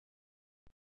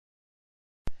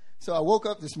So I woke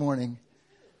up this morning.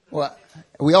 Well,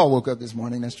 we all woke up this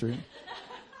morning. That's true.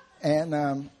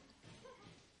 And,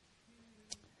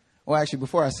 actually,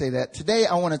 before I say that, today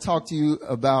I want to talk to you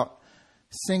about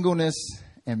singleness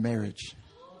and marriage.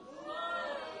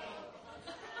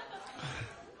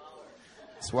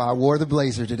 That's why I wore the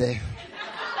blazer today.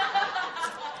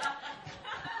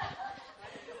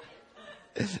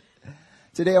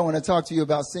 Today I want to talk to you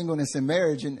about singleness and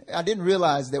marriage. And I didn't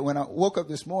realize that when I woke up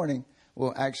this morning,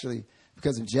 well, actually,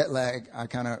 because of jet lag, I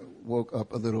kind of woke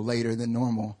up a little later than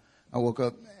normal. I woke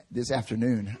up this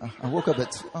afternoon. I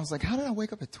was like, how did I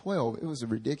wake up at 12? It was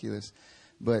ridiculous,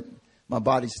 but my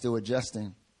body's still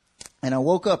adjusting. And I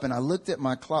woke up and I looked at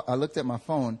my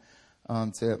phone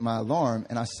to my alarm,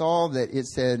 and I saw that it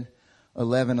said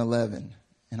 11:11.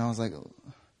 And I was like,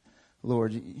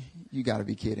 Lord, you got to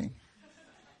be kidding.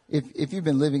 If you've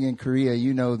been living in Korea,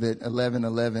 you know that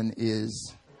 11:11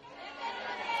 is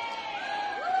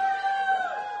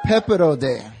Pepero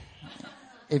Day.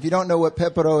 If you don't know what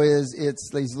Pepero is, it's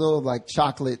these little like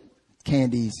chocolate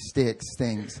candy sticks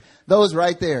things. Those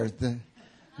right there. The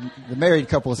married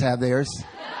couples have theirs.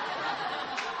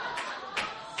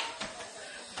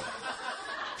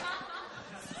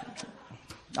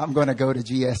 I'm going to go to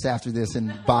GS after this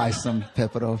and buy some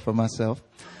Pepero for myself.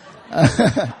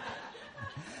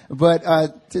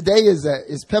 But today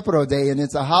is Pepero Day, and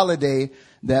it's a holiday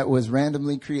that was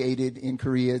randomly created in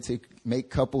Korea to make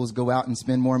couples go out and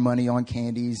spend more money on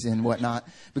candies and whatnot.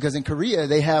 Because in Korea,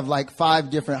 they have like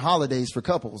 5 different holidays for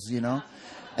couples, you know.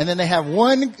 And then they have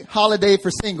one holiday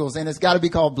for singles, and it's got to be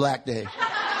called Black Day.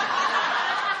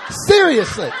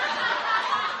 Seriously.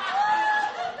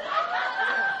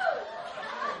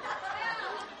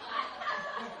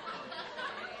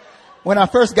 When I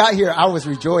first got here, I was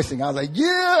rejoicing. I was like,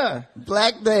 yeah,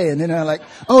 Black Day. And then I'm like,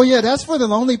 oh, yeah, that's for the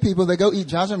lonely people that go eat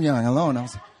jjajangmyeon alone. I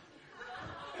was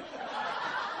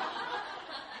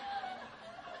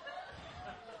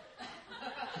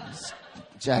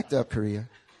jacked up, Korea.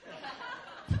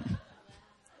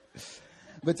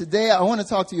 But today I want to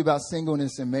talk to you about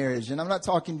singleness and marriage. And I'm not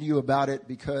talking to you about it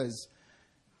because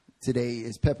today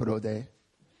is Pepero Day.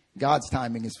 God's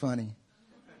timing is funny.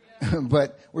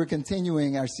 But we're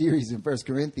continuing our series in 1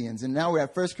 Corinthians. And now we're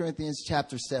at 1 Corinthians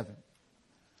chapter 7.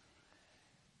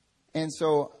 And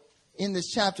so in this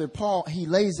chapter, Paul, he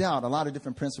lays out a lot of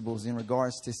different principles in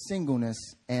regards to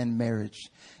singleness and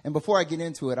marriage. And before I get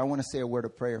into it, I want to say a word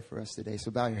of prayer for us today. So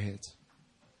bow your heads.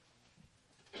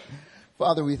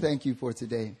 Father, we thank you for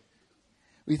today.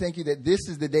 We thank you that this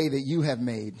is the day that you have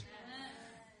made,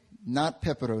 not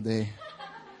Pepero Day.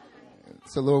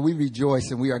 So, Lord, we rejoice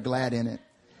and we are glad in it.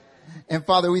 And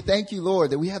Father, we thank you,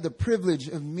 Lord, that we have the privilege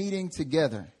of meeting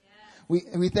together.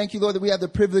 We thank you, Lord, that we have the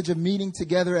privilege of meeting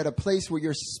together at a place where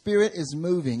your Spirit is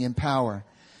moving in power.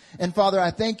 And Father,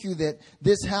 I thank you that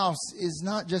this house is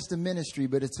not just a ministry,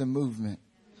 but it's a movement.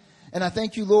 And I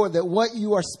thank you, Lord, that what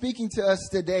you are speaking to us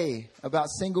today about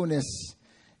singleness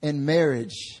and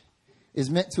marriage is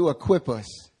meant to equip us.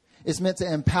 It's meant to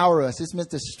empower us. It's meant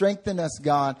to strengthen us,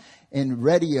 God, and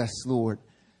ready us, Lord,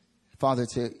 Father,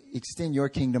 to extend your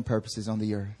kingdom purposes on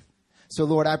the earth. So,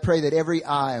 Lord, I pray that every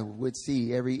eye would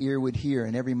see, every ear would hear,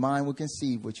 and every mind would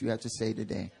conceive what you have to say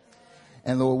today.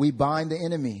 And, Lord, we bind the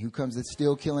enemy who comes to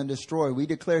steal, kill, and destroy. We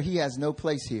declare he has no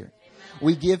place here.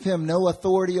 We give him no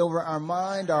authority over our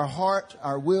mind, our heart,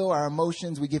 our will, our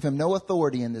emotions. We give him no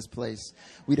authority in this place.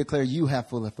 We declare you have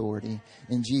full authority.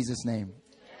 In Jesus' name,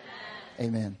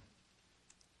 amen.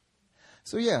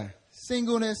 So, yeah,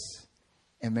 singleness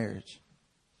and marriage.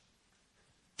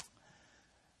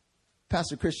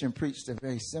 Pastor Christian preached a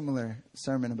very similar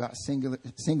sermon about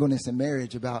singleness and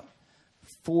marriage about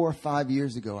 4 or 5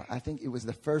 years ago. I think it was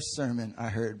the first sermon I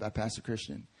heard by Pastor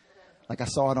Christian. Like I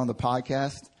saw it on the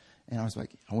podcast and I was like,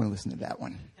 I want to listen to that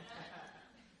one.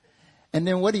 And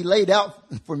then what he laid out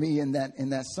for me in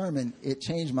that sermon, it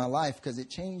changed my life because it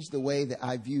changed the way that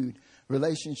I viewed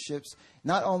relationships,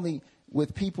 not only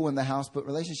with people in the house, but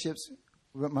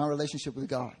my relationship with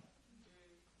God.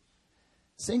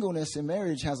 Singleness and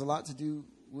marriage has a lot to do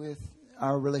with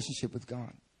our relationship with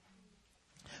God.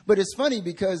 But it's funny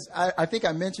because I think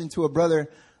I mentioned to a brother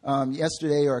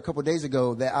yesterday or a couple of days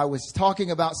ago that I was talking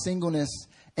about singleness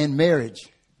and marriage.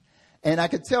 And I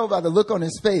could tell by the look on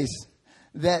his face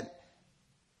that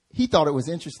he thought it was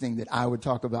interesting that I would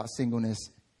talk about singleness.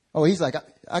 Oh, he's like,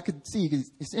 I could see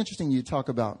it's interesting you talk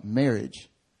about marriage.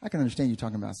 I can understand you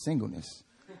talking about singleness.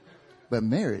 But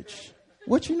marriage,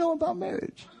 what you know about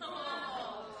marriage?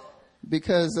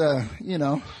 Because, I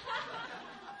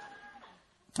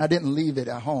didn't leave it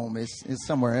at home. It's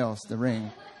somewhere else, the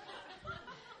ring.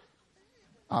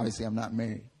 Obviously, I'm not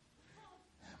married.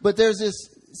 But there's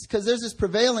because there's this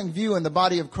prevailing view in the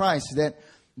body of Christ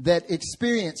that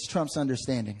experience trumps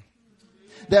understanding.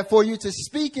 That for you to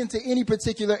speak into any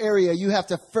particular area, you have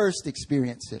to first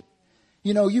experience it.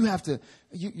 You know, you're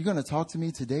going to talk to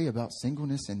me today about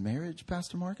singleness and marriage,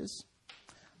 Pastor Marcus?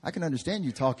 I can understand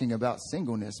you talking about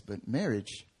singleness, but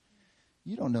marriage,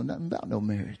 you don't know nothing about no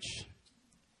marriage.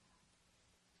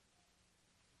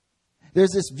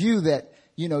 There's this view that,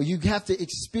 you know, you have to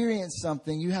experience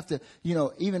something. You have to, you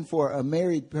know, even for a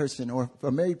married person or for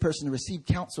a married person to receive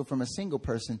counsel from a single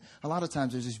person, a lot of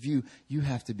times there's this view, you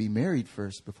have to be married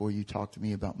first before you talk to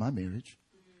me about my marriage.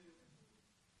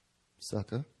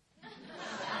 Sucker.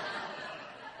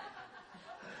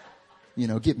 You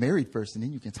know, get married first and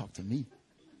then you can talk to me.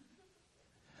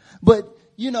 But,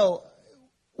 you know,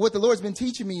 what the Lord's been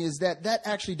teaching me is that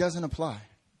actually doesn't apply.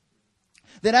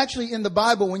 That actually in the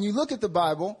Bible, when you look at the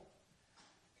Bible,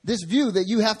 this view that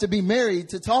you have to be married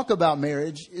to talk about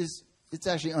marriage it's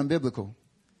actually unbiblical.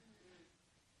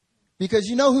 Because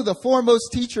you know who the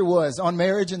foremost teacher was on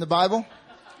marriage in the Bible?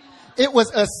 It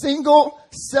was a single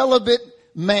celibate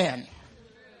man.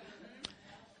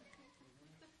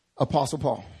 Apostle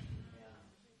Paul.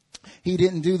 He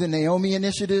didn't do the Naomi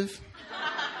initiative.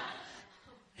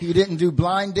 He didn't do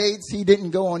blind dates. He didn't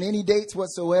go on any dates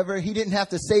whatsoever. He didn't have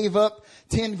to save up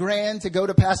 10 grand to go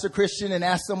to Pastor Christian and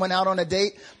ask someone out on a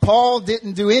date. Paul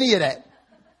didn't do any of that.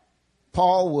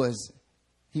 Paul was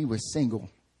single.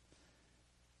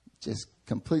 Just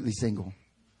completely single.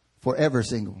 Forever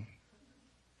single.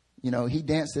 You know, he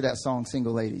danced to that song,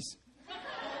 Single Ladies.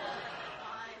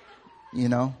 You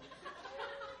know,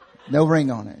 no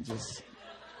ring on it.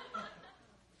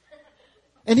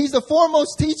 And he's the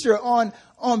foremost teacher on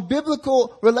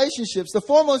biblical relationships, the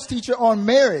foremost teacher on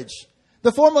marriage,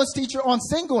 the foremost teacher on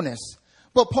singleness.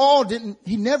 But Paul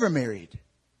he never married.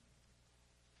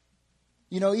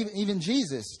 You know, even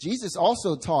Jesus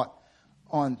also taught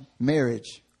on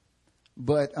marriage.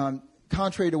 But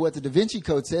contrary to what the Da Vinci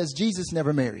Code says, Jesus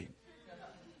never married.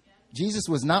 Jesus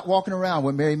was not walking around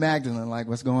with Mary Magdalene like,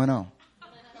 what's going on?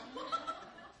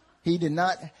 He did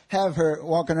not have her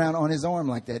walking around on his arm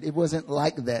like that. It wasn't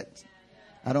like that.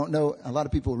 I don't know. A lot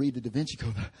of people read the Da Vinci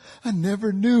Code. I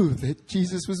never knew that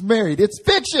Jesus was married. It's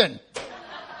fiction.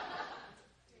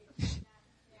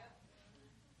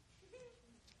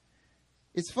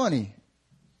 It's funny.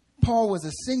 Paul was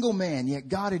a single man, yet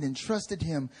God had entrusted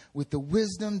him with the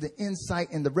wisdom, the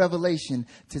insight, and the revelation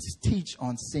to teach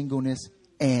on singleness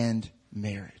and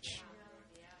marriage.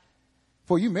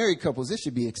 For you married couples, this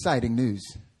should be exciting news.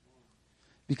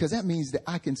 Because that means that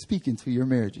I can speak into your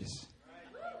marriages.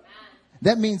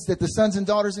 That means that the sons and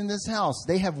daughters in this house,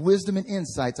 they have wisdom and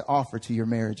insight to offer to your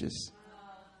marriages.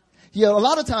 You know, a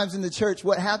lot of times in the church,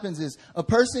 what happens is a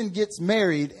person gets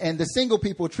married and the single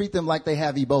people treat them like they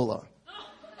have Ebola.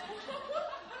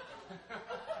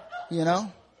 You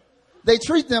know, they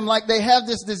treat them like they have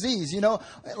this disease, you know,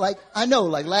 like I know,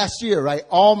 like last year, right?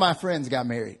 All my friends got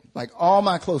married, like all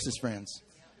my closest friends.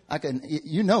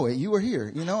 You know it. You were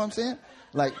here. You know what I'm saying?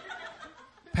 Like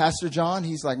Pastor John,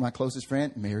 he's like my closest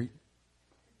friend, married.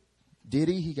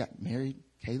 Diddy, he got married.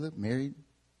 Caleb, married.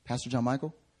 Pastor John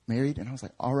Michael, married. And I was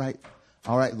like, all right,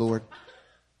 Lord,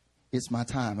 it's my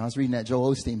time. I was reading that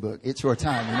Joel Osteen book. It's your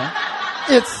time, you know?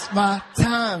 It's my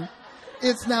time.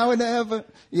 It's now and ever.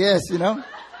 Yes, you know.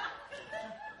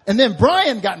 And then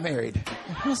Brian got married.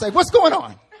 I was like, what's going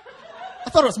on? I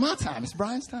thought it was my time. It's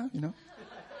Brian's time, you know.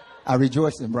 I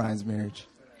rejoiced in Brian's marriage.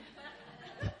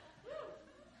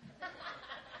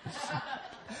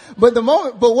 But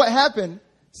what happened,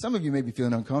 some of you may be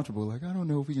feeling uncomfortable. Like, I don't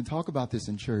know if we can talk about this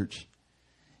in church.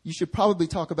 You should probably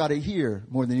talk about it here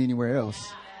more than anywhere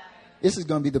else. This is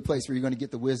going to be the place where you're going to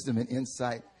get the wisdom and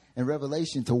insight and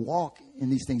revelation to walk in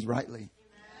these things rightly.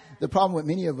 The problem with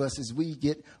many of us is we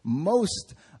get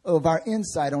most of our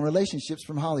insight on relationships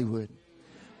from Hollywood.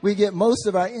 We get most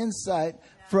of our insight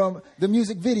from the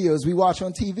music videos we watch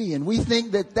on TV. And we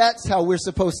think that that's how we're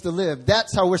supposed to live.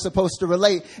 That's how we're supposed to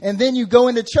relate. And then you go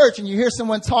into church and you hear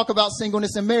someone talk about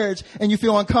singleness and marriage and you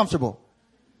feel uncomfortable.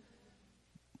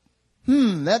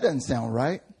 That doesn't sound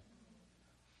right.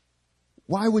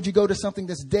 Why would you go to something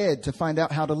that's dead to find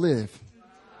out how to live?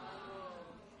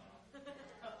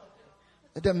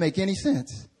 It doesn't make any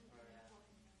sense.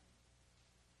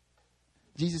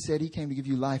 Jesus said he came to give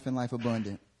you life and life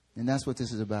abundant. And that's what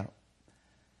this is about.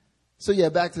 So yeah,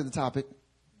 back to the topic.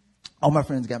 All my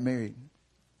friends got married.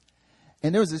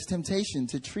 And there was this temptation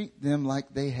to treat them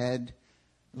like they had,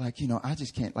 like, you know, I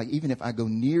just can't, like, even if I go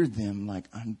near them, like,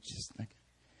 I'm just like.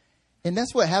 And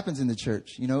that's what happens in the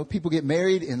church. You know, people get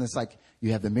married and it's like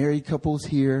you have the married couples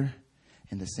here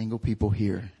and the single people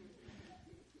here.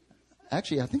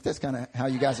 Actually, I think that's kind of how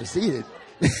you guys are seated.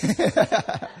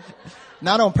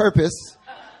 Not on purpose,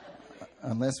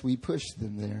 unless we push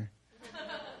them there.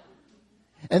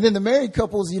 And then the married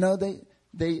couples,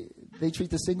 they treat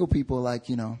the single people like,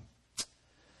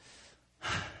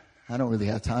 I don't really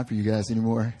have time for you guys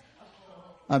anymore.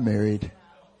 I'm married.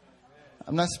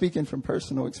 I'm not speaking from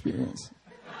personal experience.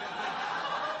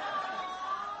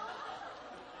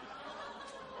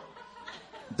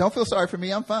 Don't feel sorry for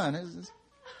me. I'm fine.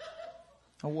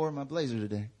 I wore my blazer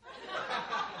today.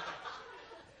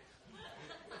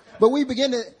 But we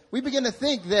begin to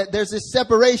think that there's this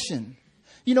separation.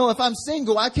 If I'm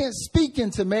single, I can't speak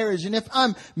into marriage. And if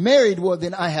I'm married, well,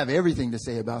 then I have everything to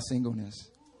say about singleness.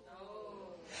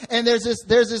 And there's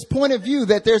this point of view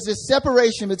that there's this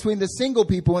separation between the single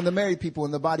people and the married people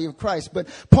in the body of Christ. But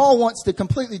Paul wants to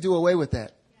completely do away with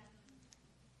that.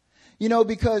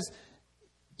 Because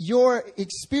your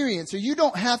experience, or you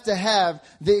don't have to have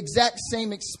the exact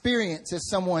same experience as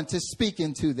someone to speak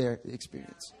into their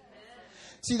experience.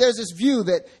 See, there's this view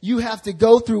that you have to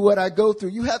go through what I go through.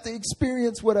 You have to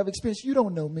experience what I've experienced. You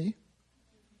don't know me.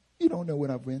 You don't know what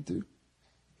I've been through.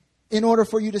 In order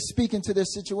for you to speak into their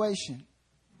situation.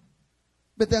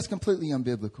 But that's completely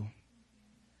unbiblical.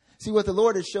 See, what the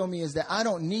Lord has shown me is that I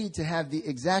don't need to have the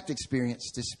exact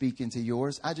experience to speak into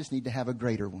yours. I just need to have a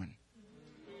greater one.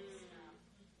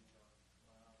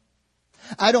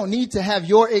 I don't need to have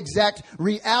your exact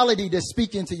reality to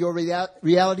speak into your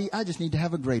reality. I just need to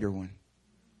have a greater one.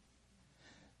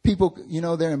 People,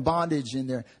 they're in bondage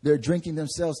and they're drinking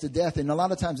themselves to death. And a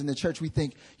lot of times in the church, we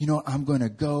think, I'm going to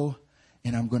go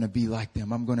and I'm going to be like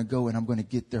them. I'm going to go and I'm going to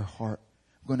get their heart.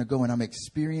 I'm going to go and I'm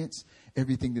experience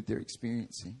everything that they're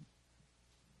experiencing.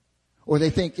 Or they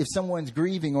think if someone's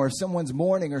grieving or if someone's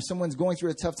mourning or someone's going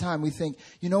through a tough time, we think,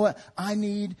 I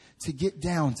need to get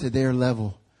down to their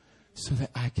level so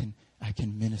that I can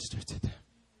minister to them.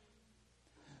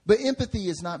 But empathy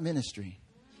is not ministry.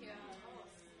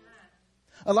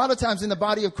 A lot of times in the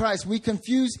body of Christ, we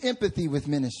confuse empathy with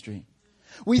ministry.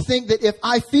 We think that if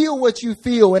I feel what you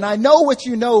feel and I know what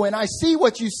you know and I see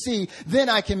what you see, then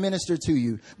I can minister to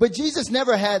you. But Jesus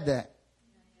never had that.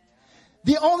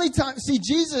 The only time,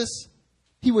 Jesus,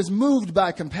 he was moved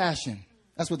by compassion.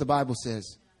 That's what the Bible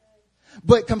says.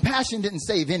 But compassion didn't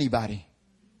save anybody.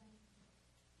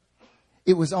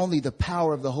 It was only the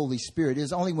power of the Holy Spirit. It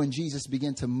was only when Jesus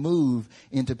began to move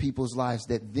into people's lives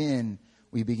that then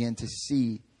we begin to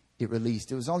see it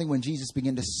released. It was only when Jesus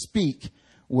began to speak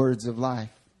words of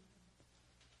life.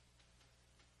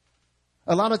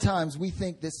 A lot of times we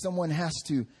think that someone has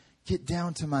to get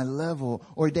down to my level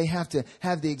or they have to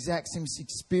have the exact same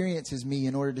experience as me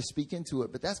in order to speak into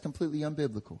it. But that's completely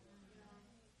unbiblical.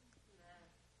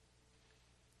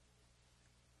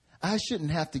 I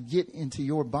shouldn't have to get into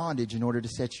your bondage in order to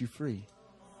set you free.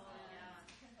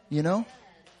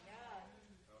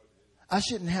 I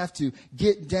shouldn't have to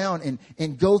get down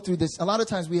and go through this. A lot of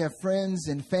times we have friends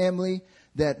and family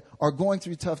that are going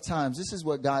through tough times. This is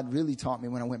what God really taught me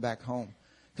when I went back home.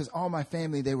 Because all my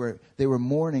family, they were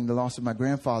mourning the loss of my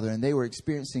grandfather. And they were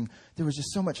experiencing, there was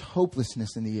just so much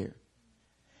hopelessness in the air.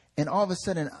 And all of a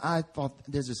sudden, I thought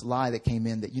there's this lie that came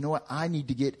in that, I need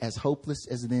to get as hopeless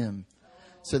as them.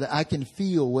 So that I can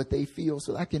feel what they feel.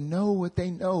 So that I can know what they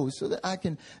know. So that I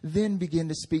can then begin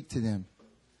to speak to them.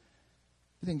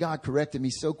 I think God corrected me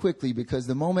so quickly because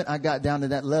the moment I got down to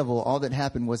that level, all that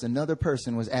happened was another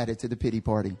person was added to the pity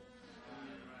party.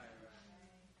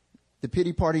 The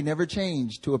pity party never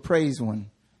changed to a praise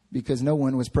one because no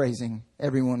one was praising.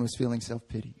 Everyone was feeling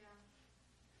self-pity.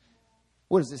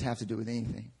 What does this have to do with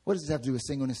anything? What does this have to do with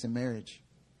singleness and marriage?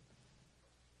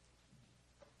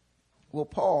 Well,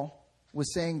 Paul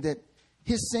was saying that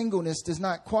his singleness does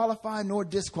not qualify nor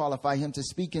disqualify him to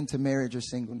speak into marriage or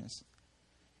singleness.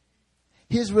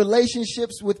 His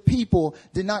relationships with people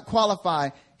did not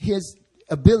qualify his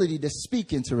ability to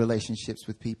speak into relationships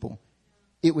with people.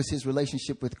 It was his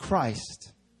relationship with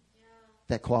Christ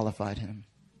that qualified him.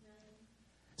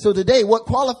 So today, what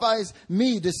qualifies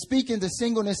me to speak into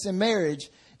singleness and marriage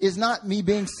is not me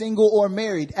being single or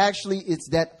married. Actually,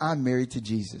 it's that I'm married to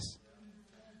Jesus.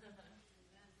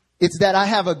 It's that I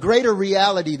have a greater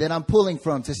reality that I'm pulling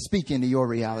from to speak into your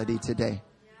reality today.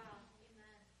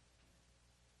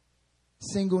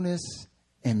 Singleness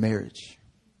and marriage.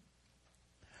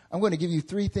 I'm going to give you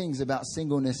 3 things about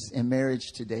singleness and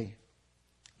marriage today.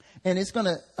 And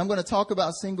I'm going to talk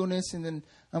about singleness and then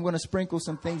I'm going to sprinkle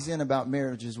some things in about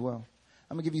marriage as well.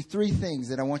 I'm going to give you 3 things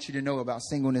that I want you to know about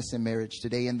singleness and marriage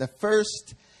today. And the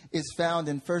first is found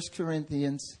in 1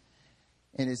 Corinthians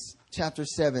and it's chapter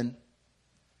 7,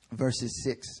 verses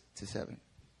 6 to 7.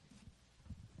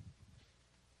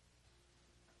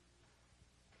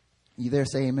 You there?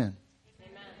 Say amen.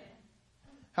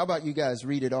 How about you guys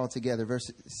read it all together?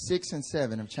 Verses 6 and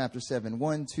 7 of chapter 7.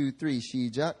 1, 2, 3.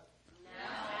 Shijak. Now as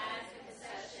a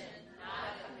concession,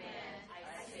 not a command,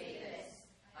 I say this.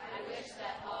 I wish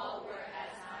that all were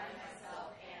as I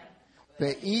myself am.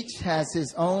 But each has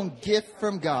his own gift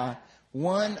from God,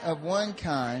 one of one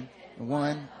kind, and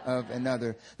one of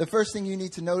another. The first thing you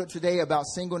need to know today about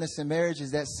singleness and marriage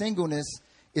is that singleness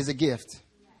is a gift.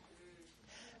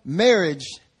 Marriage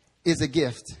is a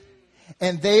gift.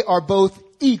 And they are both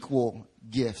equal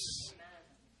gifts.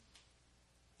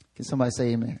 Can somebody say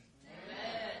amen?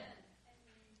 Amen.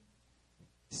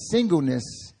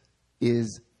 Singleness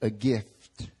is a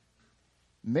gift.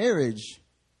 Marriage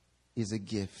is a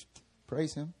gift.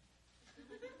 Praise him.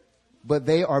 But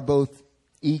they are both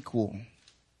equal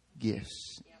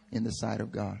gifts in the sight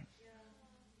of God.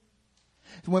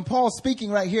 When Paul's speaking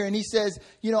right here and he says,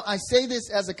 I say this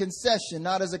as a concession,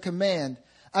 not as a command.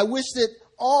 I wish that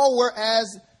all were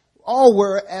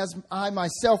as I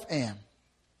myself am.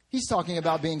 He's talking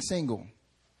about being single.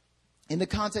 In the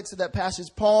context of that passage,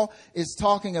 Paul is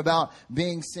talking about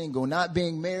being single, not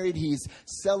being married. He's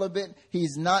celibate.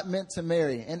 He's not meant to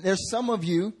marry. And there's some of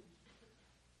you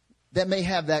that may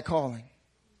have that calling.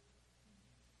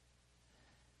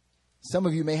 Some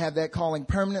of you may have that calling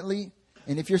permanently.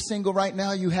 And if you're single right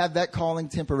now, you have that calling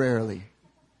temporarily.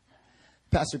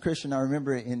 Pastor Christian, I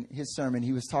remember in his sermon,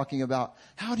 he was talking about,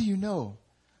 how do you know?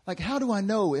 Like, how do I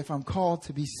know if I'm called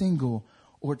to be single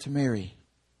or to marry?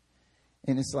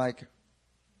 And it's like,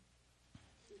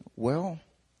 well,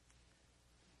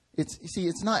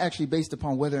 it's not actually based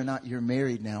upon whether or not you're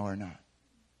married now or not.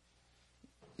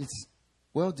 It's,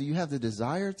 well, do you have the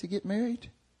desire to get married?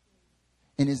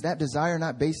 And is that desire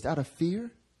not based out of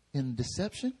fear and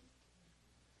deception?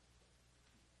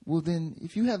 Well, then,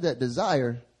 if you have that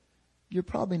desire, you're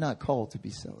probably not called to be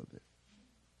celibate.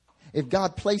 If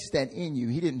God placed that in you,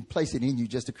 he didn't place it in you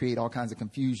just to create all kinds of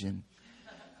confusion.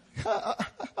 I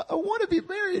want to be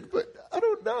married, but I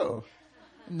don't know.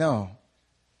 No.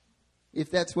 If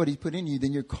that's what he put in you,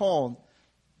 then you're called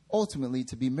ultimately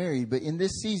to be married. But in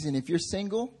this season, if you're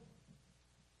single,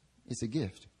 it's a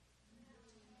gift.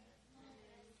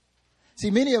 See,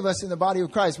 many of us in the body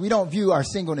of Christ, we don't view our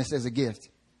singleness as a gift.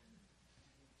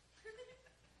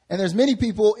 And there's many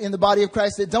people in the body of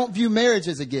Christ that don't view marriage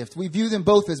as a gift. We view them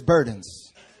both as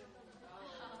burdens.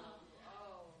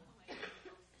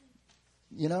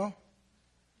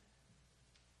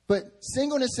 But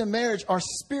singleness and marriage are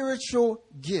spiritual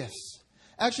gifts.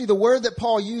 Actually, the word that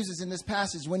Paul uses in this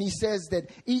passage when he says that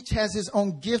each has his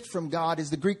own gift from God is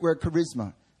the Greek word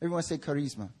charisma. Everyone say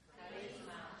charisma.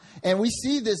 And we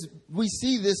see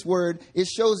this word, it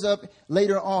shows up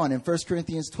later on in 1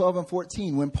 Corinthians 12 and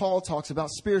 14 when Paul talks about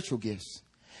spiritual gifts.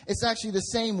 It's actually the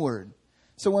same word.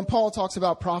 So when Paul talks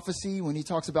about prophecy, when he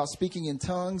talks about speaking in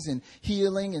tongues and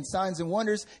healing and signs and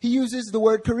wonders, he uses the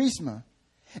word charisma.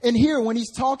 And here, when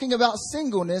he's talking about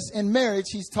singleness and marriage,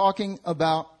 he's talking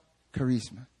about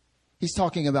charisma. He's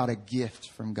talking about a gift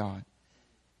from God.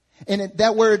 And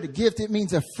that word gift, it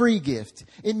means a free gift.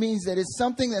 It means that it's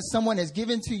something that someone has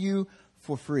given to you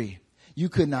for free. You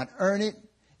could not earn it.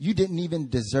 You didn't even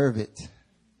deserve it.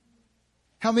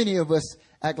 How many of us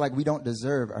act like we don't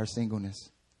deserve our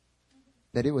singleness?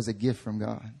 That it was a gift from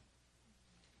God.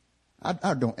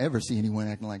 I don't ever see anyone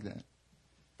acting like that.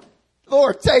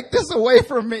 Lord, take this away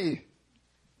from me.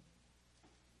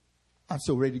 I'm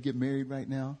so ready to get married right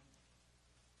now.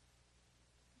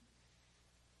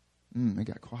 It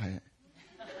got quiet.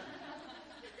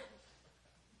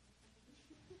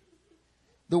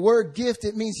 The word gift,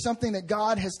 it means something that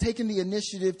God has taken the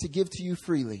initiative to give to you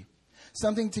freely.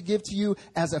 Something to give to you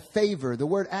as a favor. The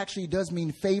word actually does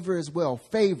mean favor as well.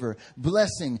 Favor,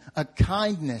 blessing, a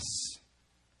kindness.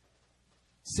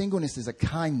 Singleness is a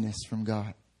kindness from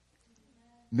God.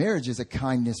 Marriage is a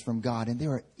kindness from God. And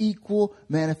there are equal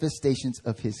manifestations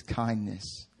of his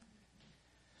kindness.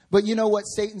 But you know what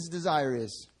Satan's desire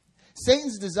is?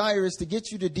 Satan's desire is to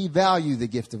get you to devalue the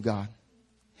gift of God.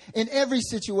 In every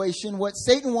situation, what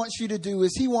Satan wants you to do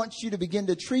is he wants you to begin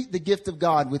to treat the gift of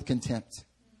God with contempt.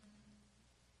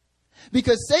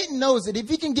 Because Satan knows that if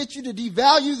he can get you to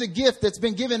devalue the gift that's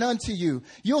been given unto you,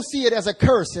 you'll see it as a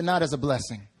curse and not as a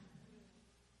blessing.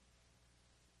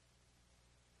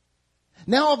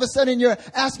 Now all of a sudden you're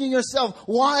asking yourself,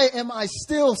 why am I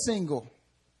still single?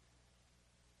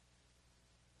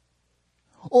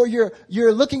 Or you're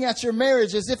looking at your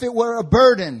marriage as if it were a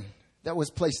burden that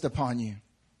was placed upon you.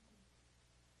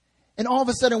 And all of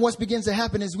a sudden what begins to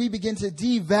happen is we begin to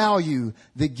devalue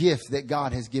the gift that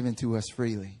God has given to us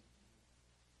freely.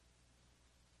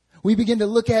 We begin to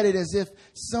look at it as if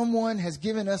someone has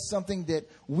given us something that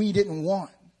we didn't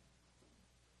want.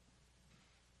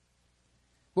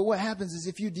 But what happens is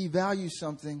if you devalue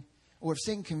something, or if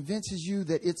Satan convinces you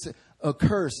that it's a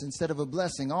curse instead of a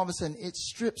blessing, all of a sudden it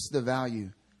strips the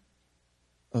value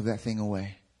of that thing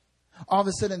away. All of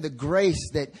a sudden the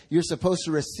grace that you're supposed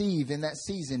to receive in that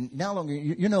season,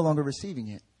 you're no longer receiving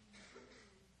it.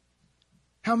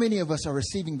 How many of us are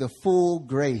receiving the full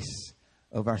grace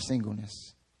of our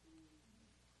singleness?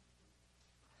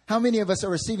 How many of us are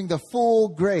receiving the full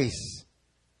grace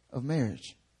of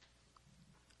marriage?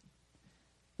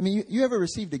 I mean, you ever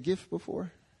received a gift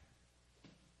before?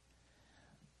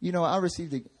 You know,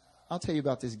 I'll tell you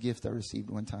about this gift I received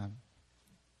one time.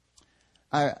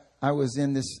 I was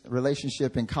in this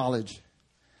relationship in college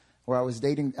where I was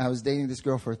dating this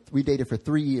girl we dated for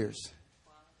 3 years.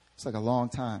 It's like a long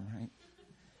time, right?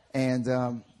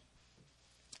 And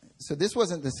so this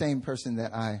wasn't the same person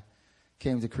that I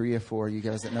came to Korea for, you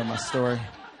guys that know my story.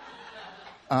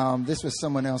 This was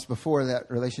someone else before that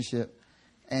relationship.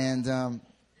 And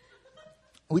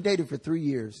we dated for 3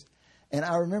 years. And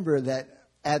I remember that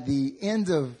at the end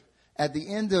of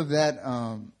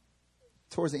that,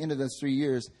 towards the end of those 3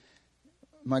 years,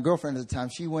 my girlfriend at the time,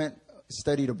 she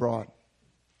studied abroad.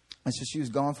 And so she was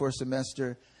gone for a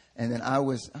semester. And then I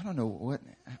don't know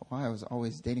why I was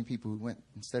always dating people who went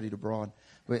and studied abroad.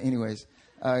 But anyways,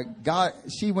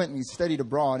 she went and studied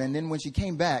abroad. And then when she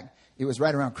came back, it was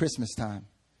right around Christmas time.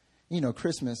 You know,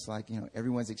 Christmas,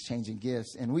 everyone's exchanging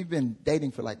gifts. And we've been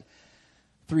dating for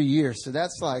 3 years. So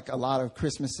that's a lot of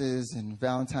Christmases and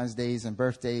Valentine's Days and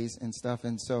birthdays and stuff.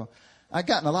 And so I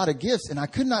gotten a lot of gifts and I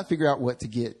could not figure out what to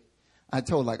get. I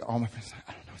told all my friends,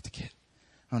 I don't know what to get.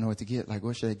 I don't know what to get.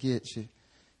 What should I get?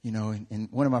 And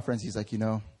one of my friends, he's like,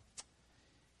 you've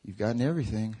gotten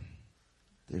everything.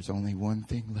 There's only one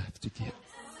thing left to get.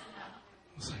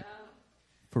 I was like,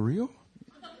 for real?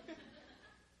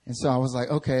 And so I was like,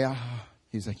 okay.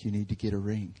 He was like, you need to get a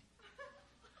ring.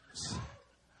 So,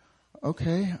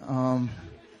 okay.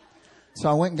 So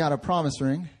I went and got a promise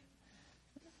ring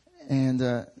and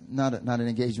not an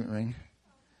engagement ring.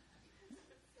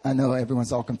 I know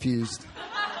everyone's all confused.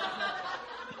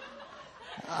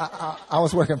 I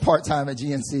was working part-time at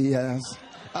GNC.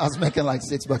 I was making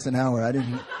 $6 an hour. I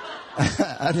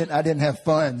didn't have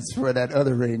funds for that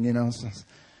other ring, So,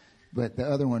 but the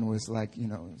other one was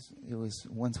it was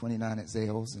 $129 at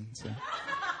Zales. And so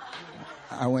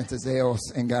I went to Zales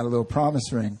and got a little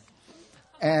promise ring.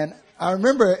 And I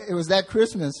remember it was that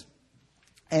Christmas.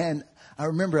 And I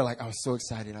remember I was so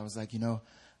excited. I was like, I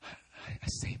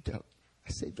saved up. I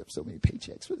saved up so many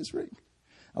paychecks for this ring.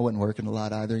 I wasn't working a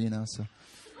lot either, so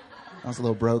I was a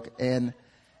little broke. And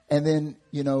then,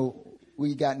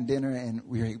 we got in dinner and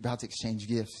we were about to exchange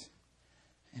gifts.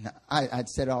 And I'd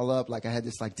set it all up. I had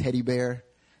this teddy bear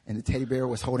and the teddy bear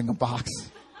was holding a box.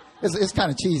 It's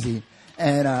kind of cheesy.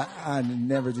 And I'd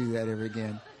never do that ever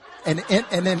again. And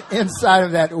then inside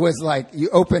of that was you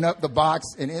open up the box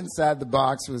and inside the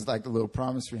box was a little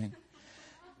promise ring.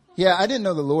 Yeah, I didn't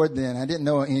know the Lord then. I didn't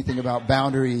know anything about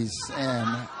boundaries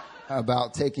and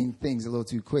about taking things a little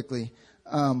too quickly.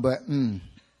 But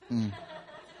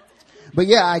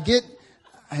yeah, I get,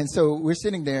 and so we're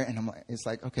sitting there and it's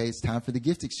okay, it's time for the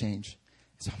gift exchange.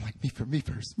 So I'm like, me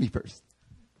first.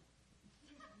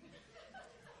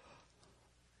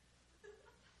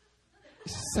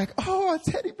 It's oh, a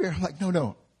teddy bear. I'm like,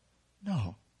 no.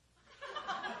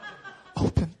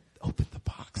 Open the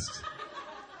box.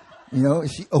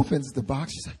 She opens the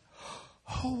box. She's like,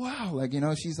 oh,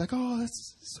 wow. She's like, oh,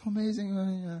 that's so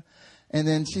amazing. And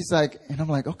then she's like, and I'm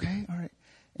like, okay, all right.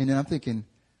 And then I'm thinking,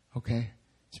 okay,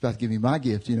 she's about to give me my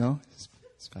gift,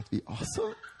 It's about to be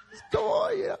awesome. Go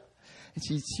on, And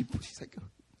she's like,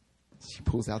 she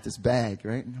pulls out this bag,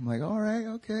 right? And I'm like, all right,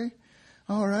 okay.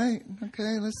 All right,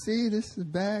 okay, let's see. This is a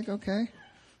bag, okay.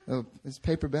 This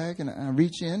paper bag, and I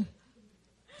reach in.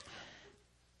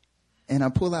 And I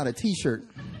pull out a T-shirt.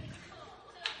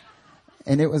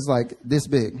 And it was this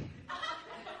big.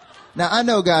 Now, I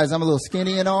know, guys, I'm a little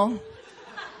skinny and all.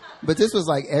 But this was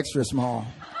extra small.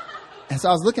 And so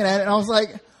I was looking at it and I was like,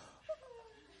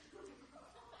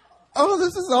 oh,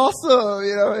 this is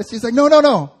awesome. And she's like,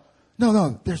 no,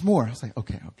 there's more. I was like,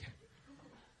 okay.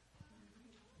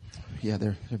 Yeah,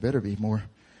 there better be more.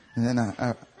 And then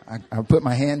I put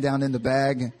my hand down in the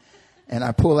bag and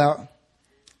I pull out.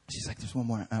 She's like, there's one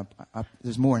more.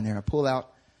 There's more in there. I pull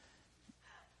out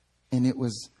and it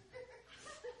was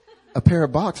a pair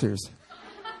of boxers.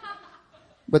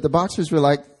 But the boxers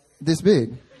were this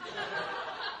big.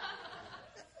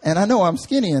 And I know I'm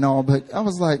skinny and all, but I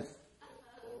was like,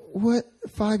 what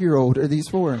 5-year-old are these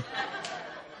for?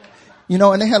 You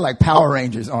know, and they had like Power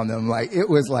Rangers on them. Like, it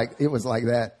was like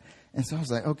that. And so I was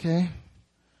like, okay,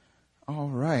 all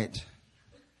right.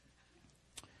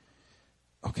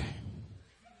 Okay.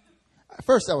 At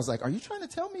first I was like, are you trying to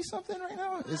tell me something right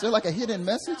now? Is there like a hidden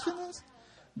message in this?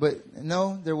 But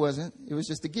no, there wasn't. It was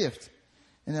just a gift.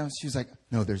 And then she was like,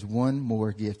 no, there's one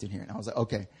more gift in here. And I was like,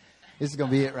 okay, this is going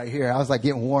to be it right here. I was like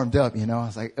getting warmed up, you know. I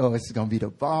was like, oh, this is going to be the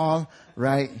bomb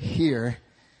right here.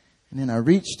 And then I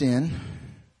reached in,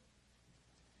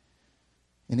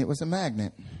 and it was a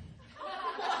magnet.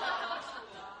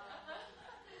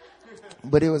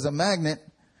 But it was a magnet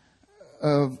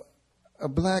of a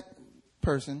black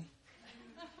person.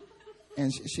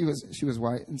 And she was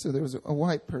white. And so there was a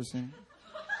white person.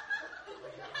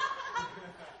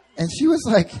 And she was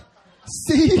like,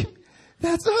 see,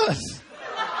 that's us.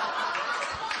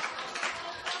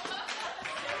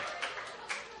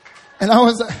 And I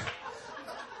was like,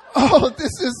 oh,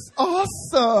 this is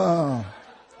awesome.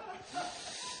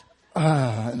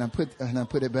 And I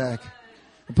put it back.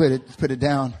 I put it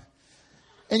down.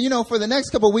 And you know, for the next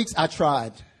couple of weeks, I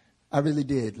tried. I really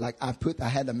did. Like I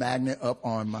had the magnet up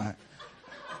on my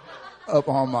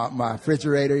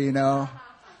refrigerator, you know.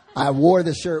 I wore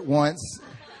the shirt once,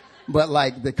 but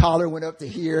like the collar went up to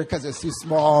here because it's too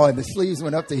small and the sleeves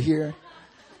went up to here.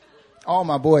 All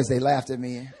my boys, they laughed at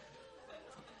me.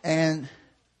 And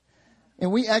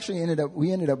we actually ended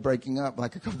up breaking up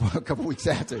like a couple weeks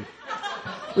after.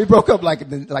 We broke up like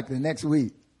the next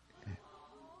week.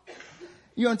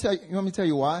 You want me to tell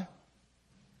you why?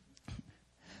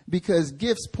 Because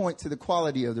gifts point to the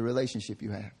quality of the relationship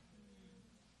you have.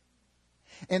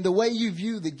 And the way you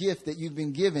view the gift that you've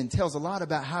been given tells a lot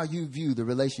about how you view the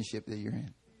relationship that you're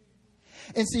in.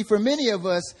 And see, for many of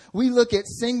us, we look at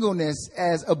singleness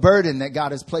as a burden that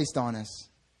God has placed on us.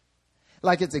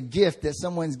 Like it's a gift that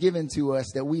someone's given to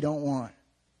us that we don't want.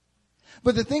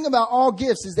 But the thing about all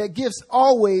gifts is that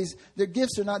their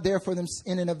gifts are not there for them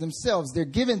in and of themselves. They're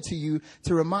given to you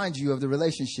to remind you of the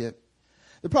relationship.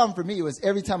 The problem for me was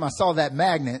every time I saw that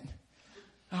magnet,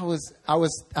 I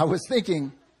was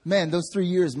thinking, man, those 3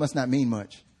 years must not mean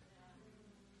much.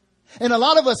 And a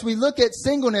lot of us, we look at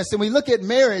singleness and we look at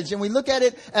marriage and we look at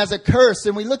it as a curse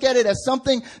and we look at it as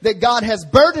something that God has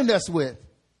burdened us with.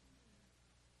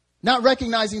 Not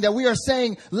recognizing that we are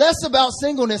saying less about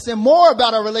singleness and more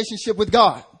about our relationship with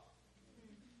God.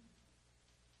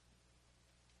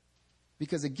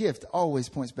 Because a gift always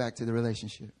points back to the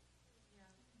relationship.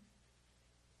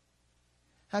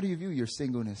 How do you view your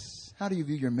singleness? How do you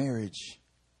view your marriage?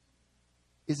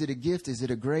 Is it a gift? Is it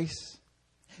a grace?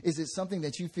 Is it something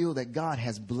that you feel that God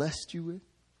has blessed you with?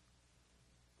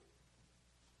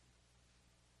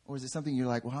 Or is it something you're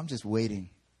like, well, I'm just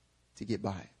waiting to get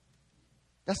by?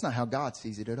 That's not how God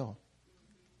sees it at all.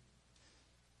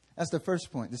 That's the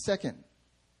first point. The second,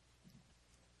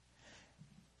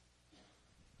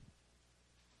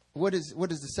 what is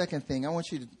the second thing? I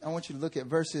want you to look at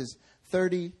verses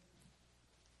 30.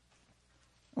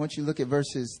 I want you to look at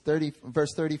verse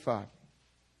 35.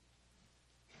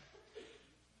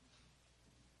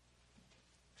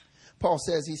 Paul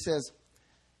says,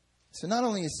 so not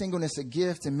only is singleness a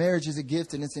gift and marriage is a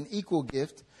gift and it's an equal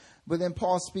gift, but then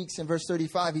Paul speaks in verse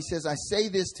 35. He says, I say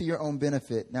this to your own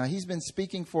benefit. Now, he's been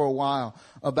speaking for a while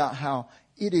about how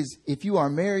it is, if you are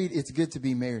married, it's good to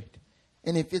be married.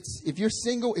 And if you're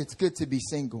single, it's good to be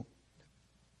single.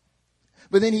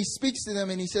 But then he speaks to them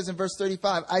and he says in verse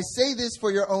 35, I say this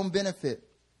for your own benefit,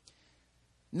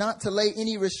 not to lay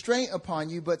any restraint upon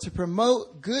you, but to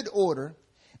promote good order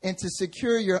and to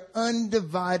secure your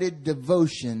undivided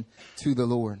devotion to the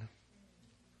Lord.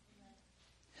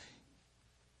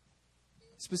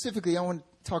 Specifically, I want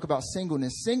to talk about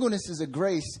singleness. Singleness is a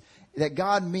grace that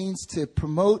God means to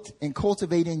promote and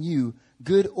cultivate in you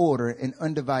good order and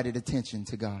undivided attention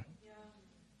to God.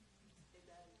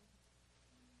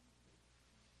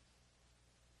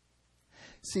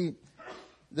 See,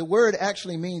 the word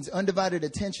actually means undivided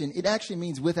attention. It actually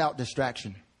means without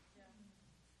distraction.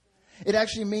 It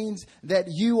actually means that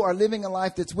you are living a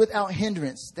life that's without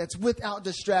hindrance, that's without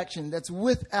distraction, that's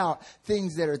without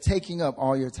things that are taking up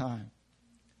all your time.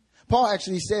 Paul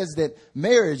actually says that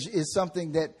marriage is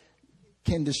something that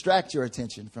can distract your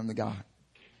attention from the God.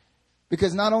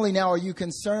 Because not only now are you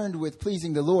concerned with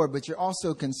pleasing the Lord, but you're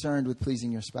also concerned with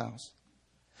pleasing your spouse.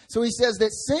 So he says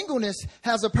that singleness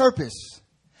has a purpose.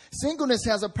 Singleness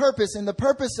has a purpose, and the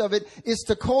purpose of it is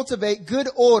to cultivate good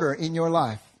order in your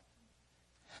life.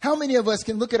 How many of us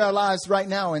can look at our lives right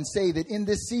now and say that in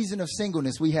this season of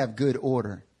singleness, we have good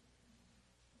order?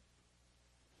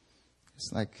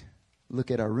 It's like,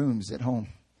 look at our rooms at home.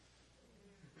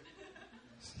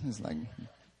 It's like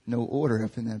no order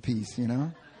up in that piece, you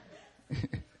know?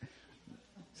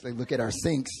 It's like, look at our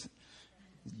sinks.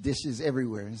 Dishes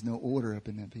everywhere. There's no order up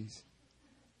in that piece.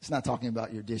 It's not talking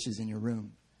about your dishes in your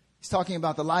room. It's talking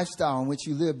about the lifestyle in which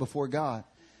you live before God.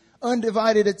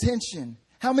 Undivided attention.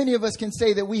 How many of us can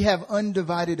say that we have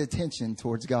undivided attention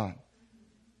towards God?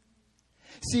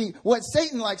 See, what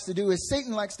Satan likes to do is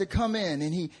Satan likes to come in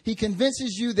and he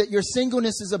convinces you that your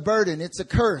singleness is a burden. It's a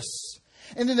curse.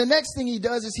 And then the next thing he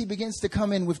does is he begins to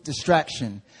come in with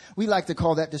distraction. We like to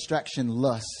call that distraction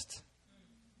lust.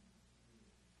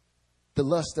 The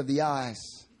lust of the eyes.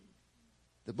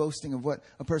 The boasting of what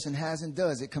a person has and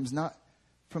does. It comes not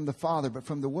from the Father, but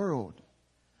from the world.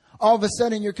 All of a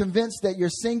sudden, you're convinced that your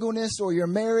singleness or your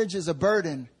marriage is a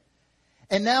burden.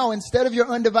 And now, instead of your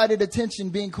undivided attention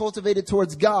being cultivated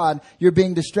towards God, you're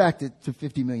being distracted to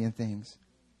 50 million things.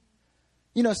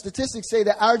 You know, statistics say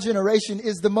that our generation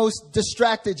is the most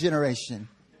distracted generation.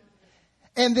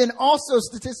 And then also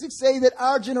statistics say that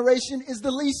our generation is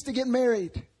the least to get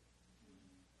married,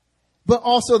 but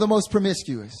also the most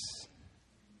promiscuous.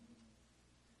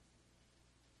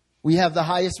 We have the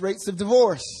highest rates of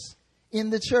divorce in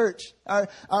the church.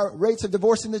 Our rates of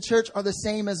divorce in the church are the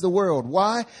same as the world.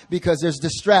 Why? Because there's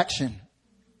distraction.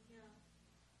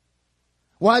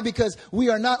 Why? Because we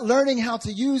are not learning how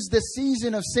to use the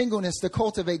season of singleness to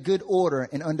cultivate good order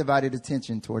and undivided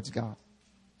attention towards God.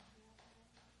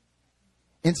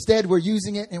 Instead, we're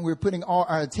using it and we're putting all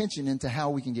our attention into how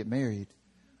we can get married,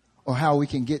 or how we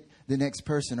can get the next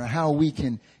person, or how we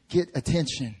can get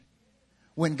attention.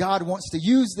 When God wants to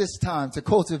use this time to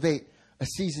cultivate a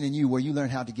season in you where you learn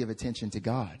how to give attention to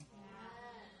God.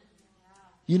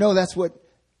 You know, that's what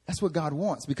God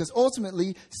wants, because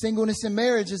ultimately singleness in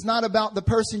marriage is not about the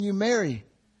person you marry.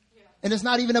 And it's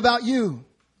not even about you.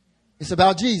 It's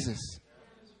about Jesus.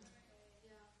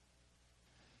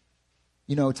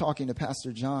 You know, talking to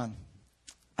Pastor John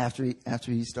after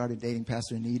he started dating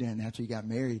Pastor Anita and after he got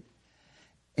married.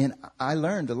 And I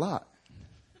learned a lot.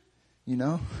 You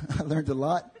know, I learned a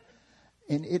lot.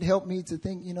 And it helped me to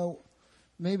think, you know,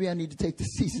 maybe I need to take the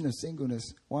season of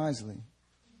singleness wisely.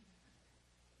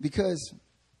 Because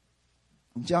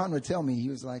John would tell me, he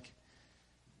was like,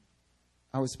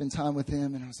 I would spend time with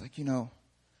him and I was like, you know,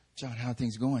 John, how are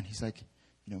things going? He's like,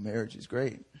 you know, marriage is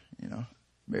great. You know,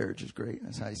 marriage is great.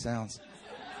 That's how he sounds.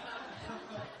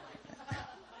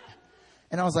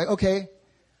 And I was like, okay,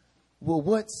 well,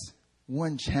 what's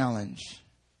one challenge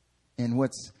and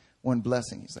what's one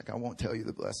blessing? He's like, I won't tell you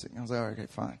the blessing. I was like, all right, okay,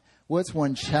 fine. What's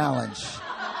one challenge?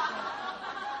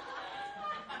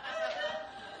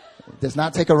 It does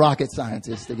not take a rocket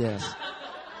scientist to guess.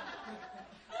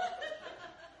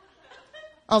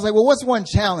 I was like, well, what's one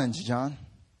challenge, John?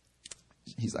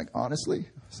 He's like, honestly?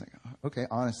 I was like, okay,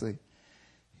 honestly.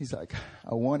 He's like,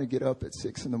 I want to get up at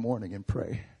 6 a.m. and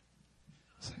pray.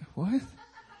 I was like, what?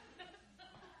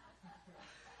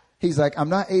 He's like, I'm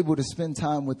not able to spend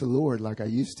time with the Lord like I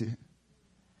used to.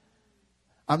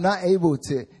 I'm not able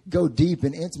to go deep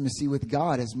in intimacy with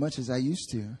God as much as I used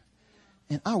to.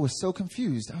 And I was so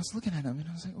confused. I was looking at him and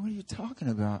I was like, what are you talking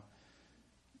about?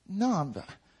 No,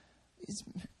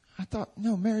 I thought,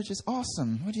 no, marriage is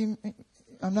awesome. What do you mean?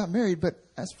 I'm not married, but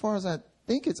as far as I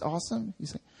think it's awesome.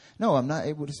 He's like, no, I'm not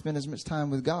able to spend as much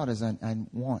time with God as I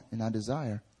want and I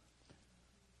desire.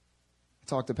 I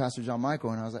talked to Pastor John Michael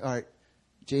and I was like, all right,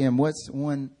 JM, what's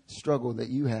one struggle that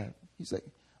you have? He's like,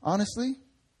 honestly,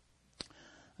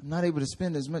 I'm not able to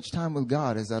spend as much time with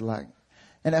God as I'd like.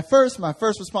 And at first, my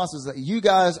first response was like, you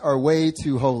guys are way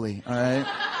too holy, all right?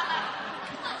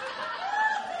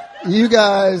 You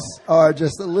guys are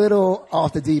just a little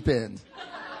off the deep end.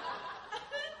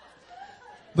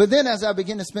 But then as I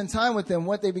began to spend time with them,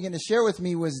 what they began to share with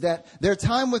me was that their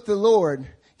time with the Lord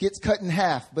gets cut in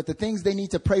half, but the things they need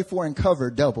to pray for and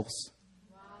cover doubles.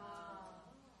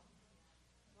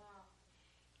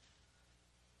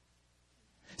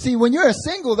 See, when you're a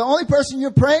single, the only person you're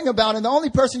praying about and the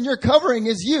only person you're covering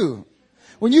is you.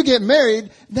 When you get married,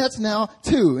 that's now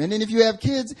 2. And then if you have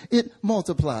kids, it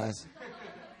multiplies.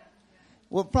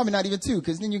 Well, probably not even 2,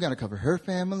 because then you got to cover her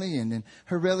family and then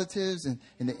her relatives. And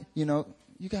you know,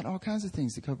 you got all kinds of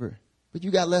things to cover. But you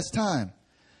got less time.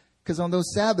 Because on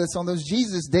those Sabbaths, on those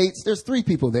Jesus dates, there's 3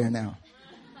 people there now.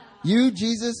 You,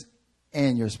 Jesus,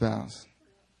 and your spouse.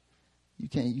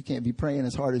 You can't be praying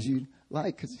as hard as you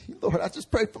like, because, Lord, I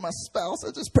just prayed for my spouse.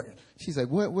 I just prayed. She's like,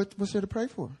 what's there to pray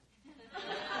for?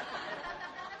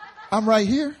 I'm right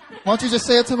here. Why don't you just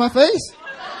say it to my face?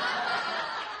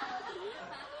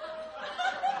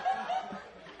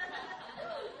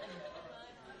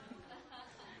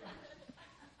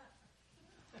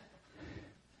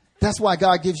 That's why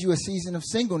God gives you a season of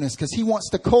singleness, because he wants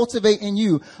to cultivate in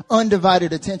you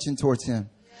undivided attention towards him.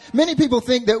 Many people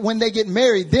think that when they get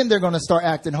married, then they're going to start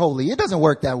acting holy. It doesn't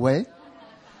work that way.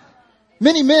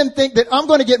 Many men think that I'm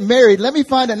going to get married. Let me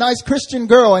find a nice Christian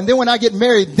girl. And then when I get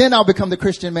married, then I'll become the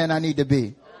Christian man I need to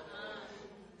be.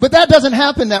 But that doesn't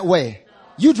happen that way.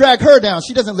 You drag her down.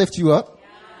 She doesn't lift you up.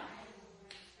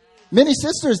 Many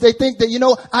sisters, they think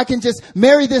that, I can just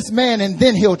marry this man and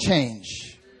then he'll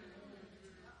change.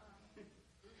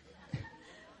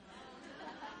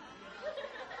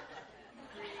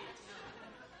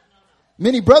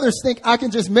 Many brothers think I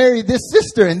can just marry this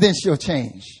sister and then she'll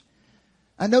change.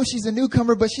 I know she's a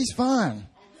newcomer, but she's fine.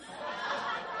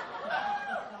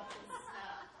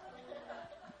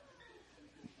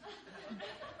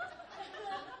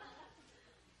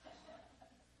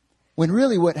 When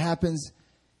really what happens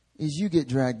is you get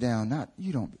dragged down,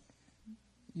 you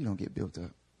don't get built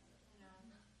up.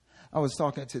 I was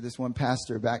talking to this one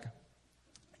pastor back,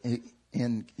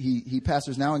 and he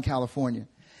pastors now in California,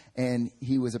 and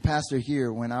he was a pastor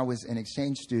here when I was an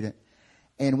exchange student.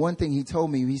 And one thing he told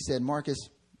me, he said, Marcus,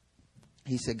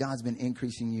 he said, God's been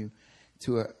increasing you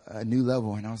to a new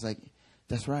level. And I was like,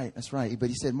 that's right. But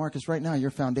he said, Marcus, right now your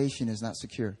foundation is not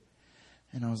secure.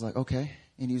 And I was like, okay.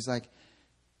 And he was like,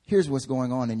 here's what's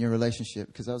going on in your relationship.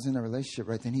 Because I was in a relationship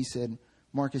right then. He said,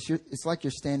 Marcus, it's like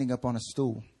you're standing up on a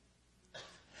stool.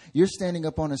 You're standing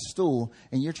up on a stool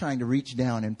and you're trying to reach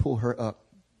down and pull her up.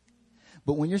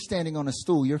 But when you're standing on a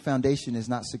stool, your foundation is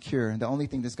not secure. And the only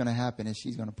thing that's going to happen is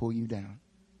she's going to pull you down.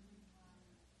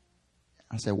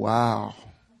 I said, wow.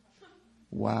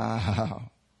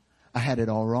 I had it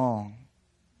all wrong.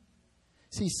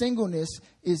 See, singleness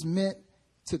is meant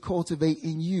to cultivate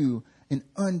in you an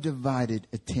undivided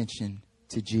attention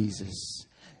to Jesus.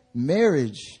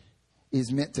 Marriage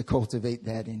is meant to cultivate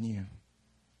that in you.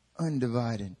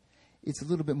 Undivided. It's a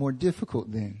little bit more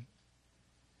difficult then.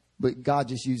 But God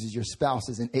just uses your spouse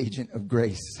as an agent of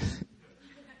grace.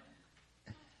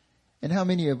 And how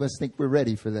many of us think we're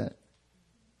ready for that?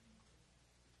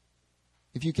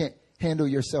 If you can't handle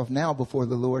yourself now before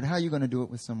the Lord, how are you going to do it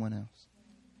with someone else?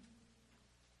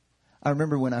 I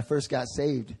remember when I first got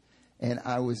saved and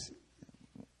I was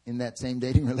in that same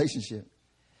dating relationship.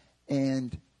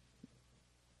 And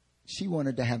she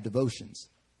wanted to have devotions.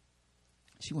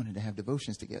 She wanted to have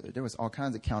devotions together. There was all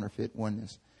kinds of counterfeit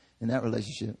oneness in that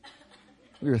relationship.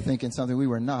 We were thinking something we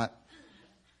were not.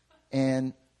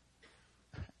 But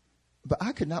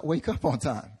I could not wake up on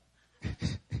time.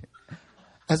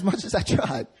 As much as I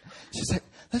tried. She's like,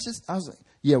 I was like,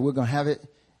 yeah, we're going to have it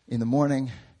in the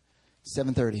morning,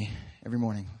 7:30 every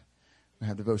morning. We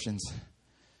have devotions.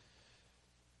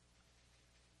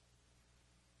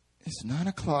 It's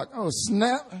 9:00. Oh,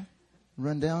 snap.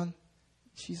 Run down.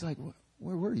 She's like,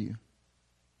 where were you?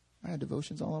 I had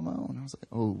devotions all on my own. I was like,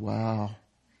 oh, wow.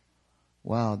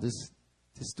 Wow, this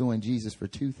doing Jesus for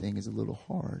two thing is a little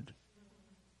hard.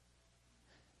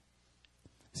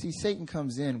 See, Satan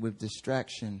comes in with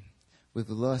distraction, with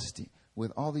lust,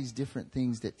 with all these different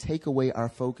things that take away our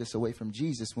focus away from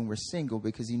Jesus when we're single,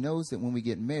 because he knows that when we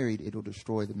get married, it'll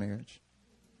destroy the marriage.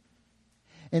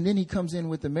 And then he comes in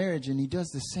with the marriage and he does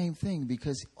the same thing,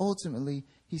 because ultimately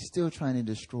he's still trying to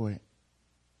destroy it.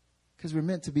 Because we're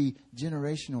meant to be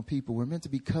generational people. We're meant to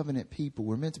be covenant people.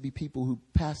 We're meant to be people who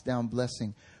pass down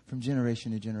blessing from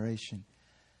generation to generation.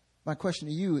 My question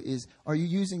to you is, are you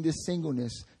using this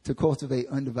singleness to cultivate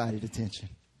undivided attention?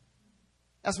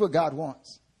 That's what God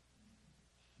wants.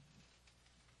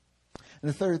 And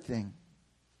the third thing,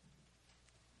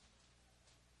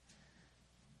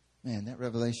 man, that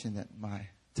revelation that my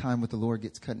time with the Lord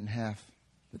gets cut in half,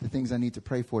 but the things I need to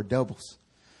pray for doubles.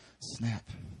 Snap.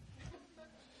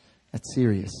 That's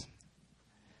serious.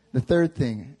 The third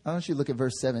thing, I want you to look at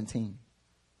verse 17.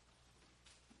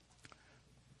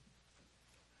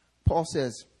 Paul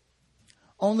says,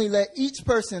 only let each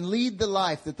person lead the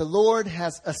life that the Lord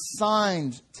has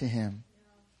assigned to him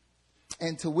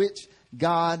and to which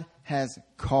God has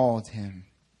called him.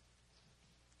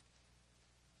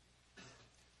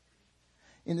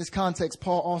 In this context,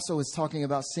 Paul also is talking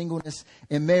about singleness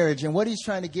and marriage. And what he's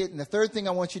trying to get, and the third thing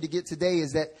I want you to get today,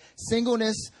 is that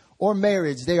singleness or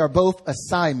marriage, they are both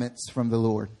assignments from the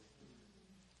Lord.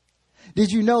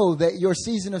 Did you know that your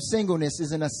season of singleness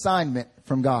is an assignment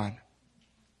from God?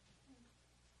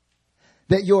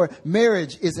 That your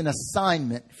marriage is an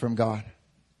assignment from God.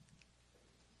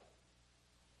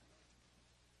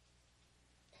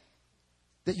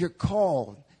 That you're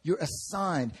called, you're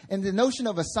assigned. And the notion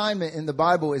of assignment in the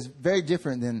Bible is very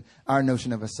different than our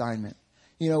notion of assignment.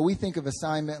 You know, we think of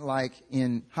assignment like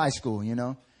in high school, you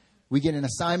know. We get an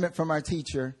assignment from our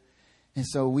teacher, and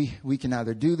so we can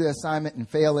either do the assignment and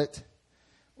fail it,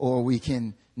 or we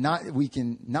can not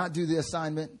do the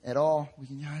assignment at all.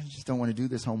 I just don't want to do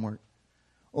this homework.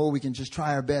 Or we can just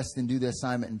try our best and do the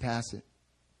assignment and pass it.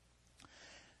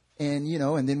 And,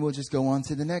 and then we'll just go on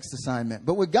to the next assignment.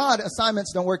 But with God,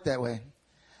 assignments don't work that way.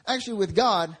 Actually, with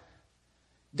God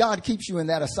keeps you in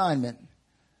that assignment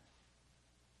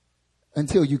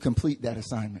until you complete that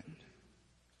assignment.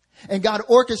 And God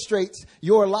orchestrates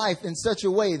your life in such a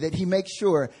way that he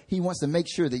wants to make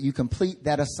sure that you complete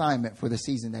that assignment for the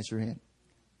season that you're in.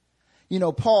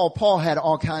 Paul had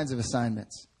all kinds of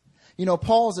assignments.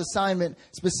 Paul's assignment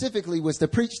specifically was to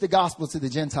preach the gospel to the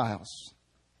Gentiles.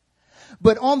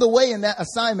 But on the way in that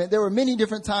assignment, there were many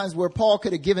different times where Paul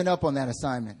could have given up on that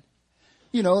assignment.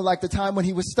 Like the time when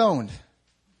he was stoned.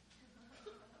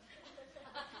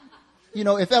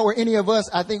 If that were any of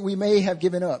us, I think we may have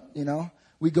given up,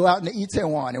 We go out into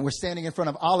Itaewon and we're standing in front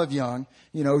of Olive Young,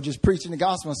 just preaching the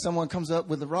gospel, and someone comes up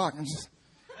with a rock and just,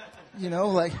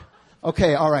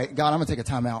 okay, all right, God, I'm going to take a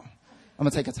time out. I'm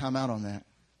going to take a time out on that.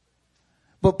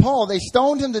 But Paul, they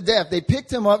stoned him to death. They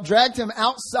picked him up, dragged him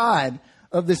outside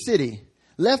of the city,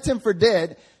 left him for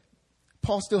dead.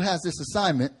 Paul still has this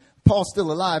assignment. Paul's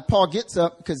still alive. Paul gets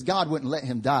up because God wouldn't let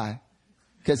him die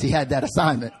because he had that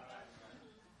assignment.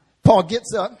 Paul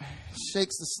gets up,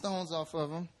 shakes the stones off of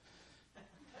him,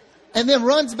 and then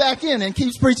runs back in and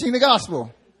keeps preaching the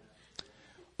gospel.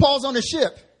 Paul's on a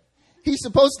ship. He's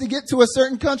supposed to get to a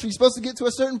certain country. He's supposed to get to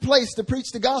a certain place to preach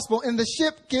the gospel, and the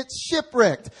ship gets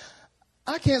shipwrecked.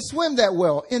 I can't swim that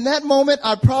well. In that moment,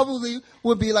 I probably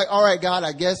would be like, all right, God,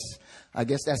 I guess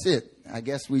that's it. I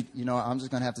guess I'm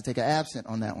just going to have to take an absent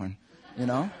on that one,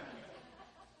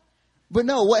 But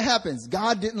no, what happens?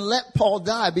 God didn't let Paul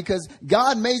die because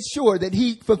God made sure that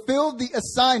he fulfilled the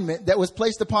assignment that was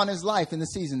placed upon his life in the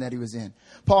season that he was in.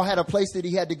 Paul had a place that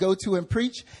he had to go to and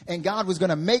preach, and God was going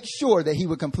to make sure that he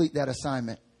would complete that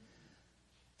assignment.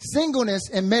 Singleness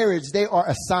and marriage, they are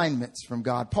assignments from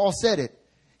God. Paul said it.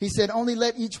 He said, only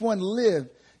let each one live.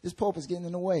 This pulpit's getting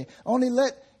in the way. Only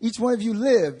let each one of you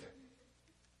live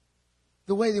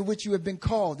the way in which you have been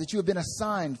called, that you have been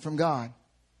assigned from God.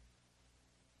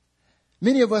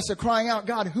 Many of us are crying out,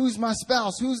 God, who's my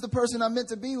spouse? Who's the person I'm meant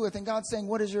to be with? And God's saying,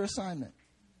 what is your assignment?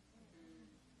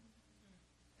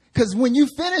 Because when you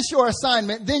finish your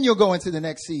assignment, then you'll go into the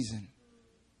next season.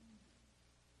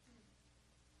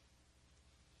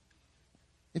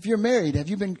 If you're married, have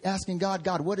you been asking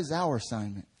God, what is our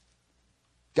assignment?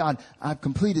 God, I've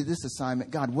completed this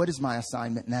assignment. God, what is my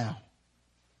assignment now?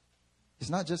 It's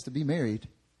not just to be married.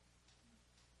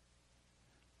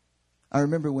 I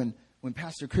remember when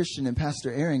Pastor Christian and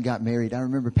Pastor Aaron got married, I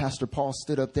remember Pastor Paul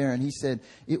stood up there and he said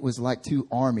it was like two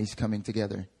armies coming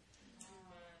together.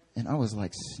 And I was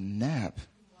like, snap.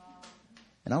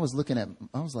 And I was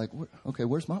like, okay,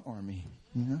 where's my army?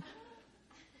 And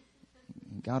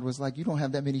God was like, you don't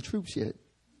have that many troops yet.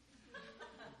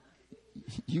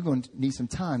 You're going to need some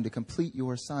time to complete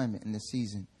your assignment in this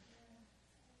season.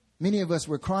 Many of us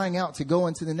were crying out to go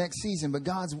into the next season, but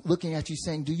God's looking at you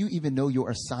saying, do you even know your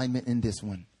assignment in this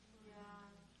one?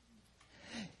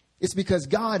 It's because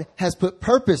God has put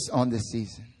purpose on this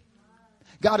season.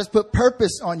 God has put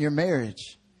purpose on your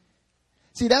marriage.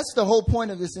 See, that's the whole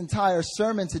point of this entire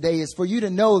sermon today, is for you to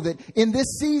know that in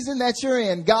this season that you're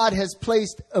in, God has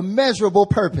placed immeasurable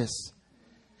purpose.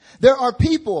 There are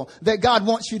people that God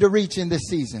wants you to reach in this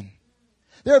season.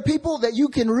 There are people that you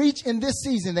can reach in this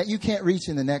season that you can't reach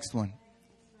in the next one.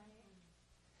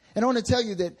 And I want to tell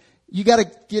you that you got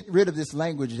to get rid of this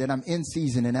language that I'm in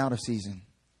season and out of season.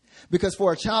 Because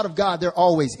for a child of God, they're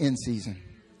always in season.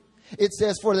 It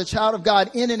says for the child of God,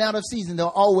 in and out of season, they'll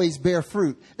always bear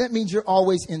fruit. That means you're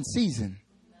always in season.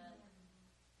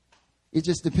 It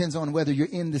just depends on whether you're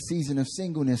in the season of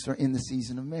singleness or in the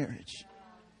season of marriage.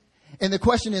 And the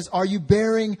question is, are you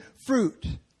bearing fruit?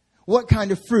 What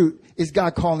kind of fruit is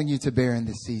God calling you to bear in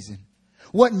this season?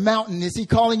 What mountain is he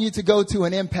calling you to go to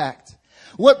and impact?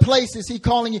 What place is he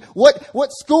calling you?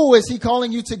 What school is he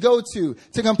calling you to go to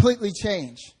completely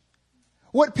change?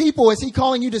 What people is he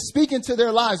calling you to speak into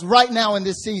their lives right now in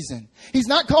this season? He's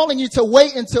not calling you to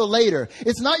wait until later.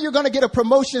 It's not you're going to get a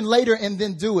promotion later and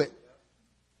then do it.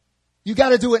 You got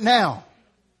to do it now.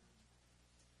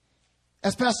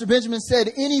 As Pastor Benjamin said,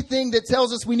 anything that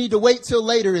tells us we need to wait till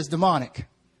later is demonic.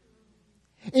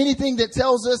 Anything that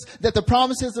tells us that the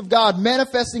promises of God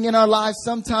manifesting in our lives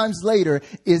sometimes later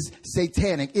is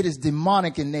satanic. It is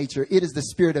demonic in nature. It is the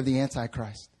spirit of the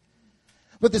Antichrist.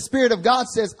 But the Spirit of God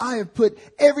says, I have put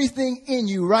everything in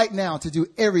you right now to do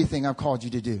everything I've called you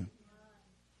to do.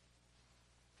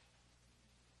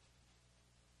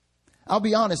 I'll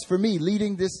be honest, for me,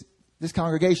 leading this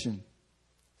congregation,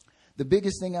 the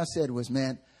biggest thing I said was,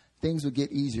 man, things will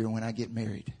get easier when I get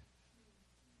married.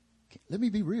 Let me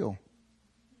be real.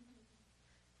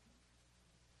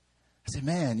 I said,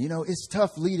 man, it's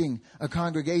tough leading a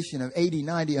congregation of 80,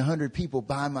 90, 100 people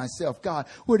by myself. God,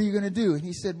 what are you going to do? And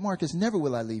he said, Marcus, never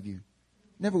will I leave you.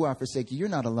 Never will I forsake you. You're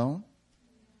not alone.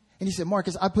 And he said,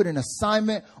 Marcus, I put an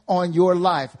assignment on your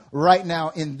life right now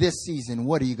in this season.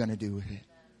 What are you going to do with it?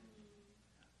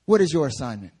 What is your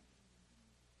assignment?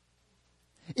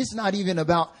 It's not even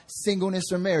about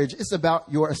singleness or marriage. It's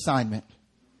about your assignment.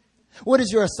 What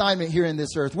is your assignment here in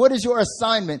this earth? What is your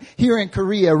assignment here in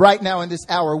Korea right now in this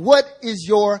hour? What is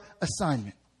your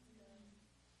assignment?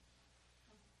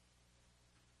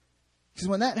 Because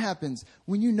when that happens,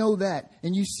 when you know that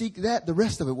and you seek that, the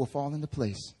rest of it will fall into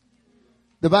place.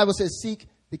 The Bible says, seek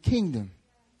the kingdom.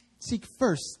 Seek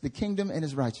first the kingdom and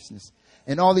his righteousness.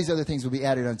 And all these other things will be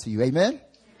added unto you. Amen? Amen.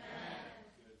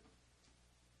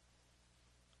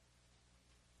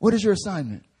 What is your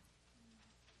assignment?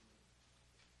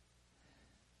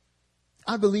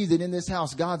 I believe that in this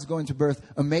house, God's going to birth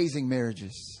amazing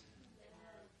marriages.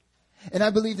 And I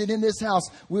believe that in this house,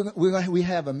 we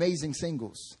have amazing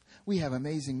singles. We have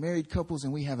amazing married couples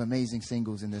and we have amazing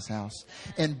singles in this house.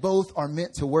 And both are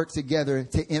meant to work together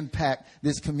to impact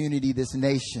this community, this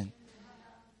nation.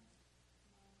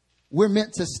 We're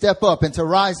meant to step up and to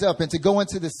rise up and to go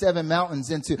into the 7 mountains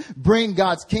and to bring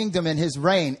God's kingdom and his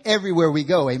reign everywhere we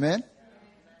go. Amen.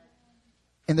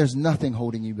 And there's nothing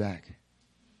holding you back.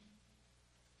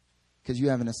 Because you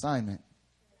have an assignment.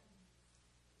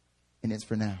 And it's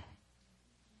for now.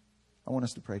 I want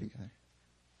us to pray together.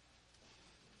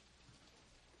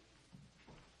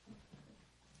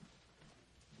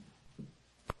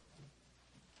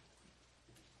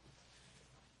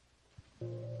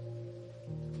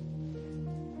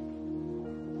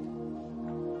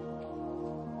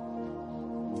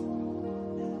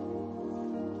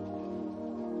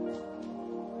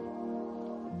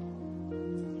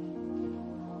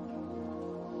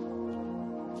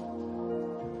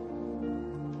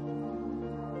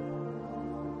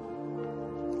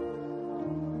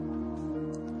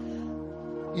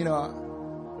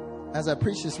 As I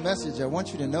preach this message, I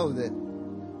want you to know that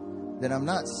I'm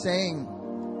not saying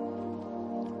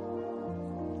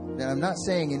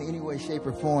in any way, shape,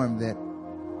 or form that,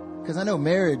 because I know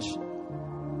marriage,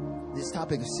 this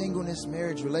topic of singleness,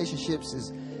 marriage, relationships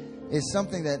is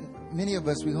something that many of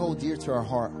us, we hold dear to our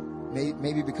heart.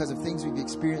 Maybe because of things we've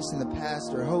experienced in the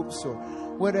past or hopes or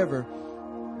whatever.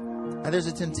 And there's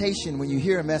a temptation when you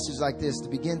hear a message like this to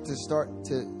begin to start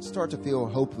to feel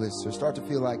hopeless or start to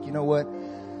feel like, you know what?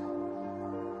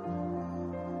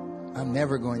 I'm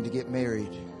never going to get married.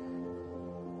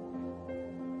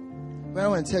 But I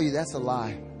want to tell you that's a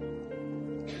lie.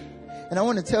 And I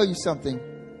want to tell you something.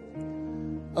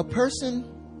 A person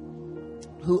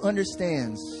who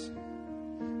understands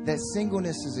that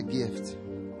singleness is a gift.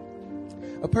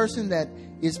 A person that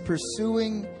is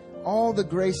pursuing all the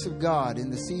grace of God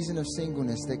in the season of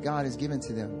singleness that God has given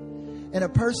to them. And a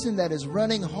person that is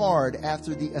running hard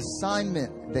after the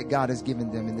assignment that God has given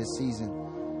them in this season.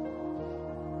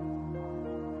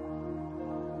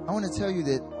 I want to tell you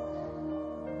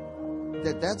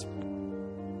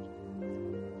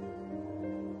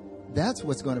that's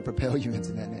what's going to propel you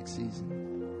into that next season.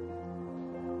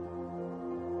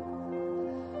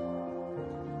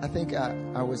 I think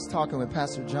I was talking with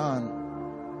Pastor John.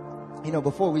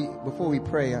 Before we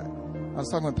pray, I was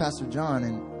talking with Pastor John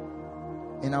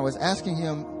and I was asking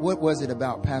him, what was it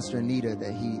about Pastor Anita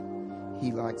that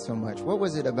he liked so much? What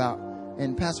was it about,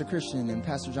 and Pastor Christian and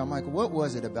Pastor John Michael, what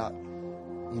was it about,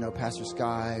 Pastor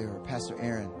Sky or Pastor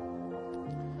Aaron?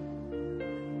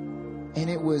 And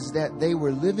it was that they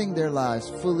were living their lives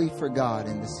fully for God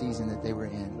in the season that they were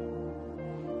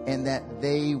in. And that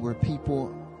they were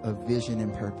people of vision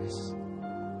and purpose.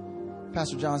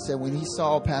 Pastor John said when he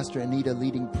saw Pastor Anita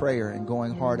leading prayer and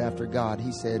going hard after God,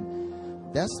 he said,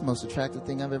 that's the most attractive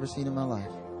thing I've ever seen in my life.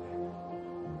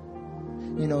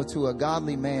 To a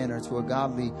godly man or to a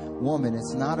godly woman,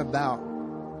 it's not about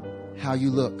how you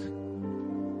look.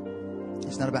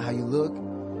 It's not about how you look.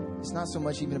 It's not so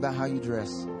much even about how you dress.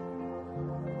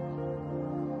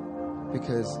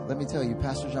 Because let me tell you,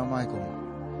 Pastor John Michael,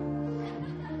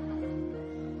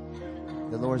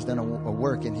 the Lord's done a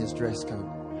work in his dress code.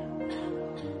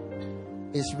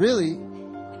 It's really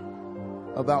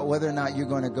about whether or not you're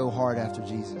going to go hard after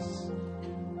Jesus.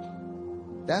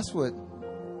 That's what,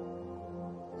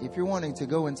 if you're wanting to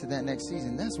go into that next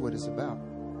season, that's what it's about.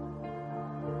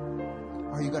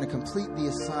 Are you going to complete the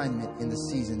assignment in the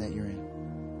season that you're in?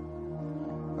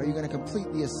 Are you going to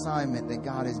complete the assignment that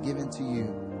God has given to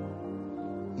you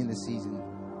in the season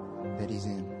that he's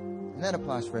in? And that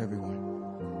applies for everyone.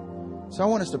 So I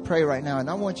want us to pray right now, and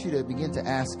I want you to begin to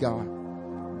ask God,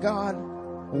 God,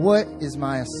 what is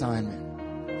my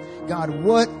assignment? God,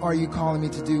 what are you calling me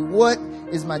to do? What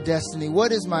is my destiny?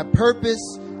 What is my purpose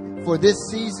for this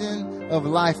season of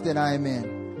life that I am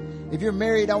in? If you're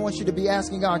married, I want you to be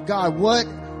asking God, God, what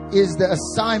is the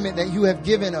assignment that you have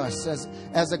given us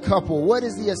as a couple? What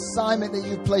is the assignment that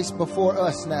you've placed before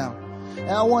us now?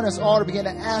 And I want us all to begin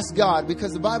to ask God,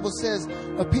 because the Bible says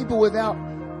a people without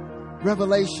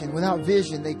revelation, without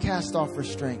vision, they cast off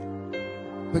restraint.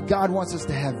 But God wants us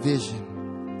to have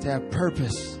vision, to have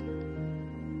purpose,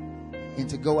 and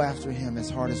to go after Him as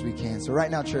hard as we can. So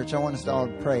right now, church, I want us to all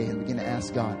pray and begin to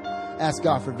ask God. Ask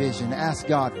God for vision. Ask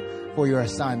God for your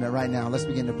assignment right now. Let's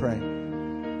begin to pray.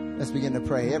 Let's begin to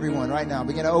pray. Everyone right now,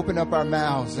 begin to open up our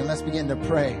mouths and let's begin to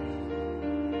pray.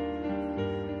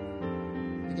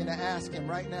 Begin to ask Him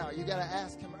right now. You got to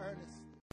ask Him.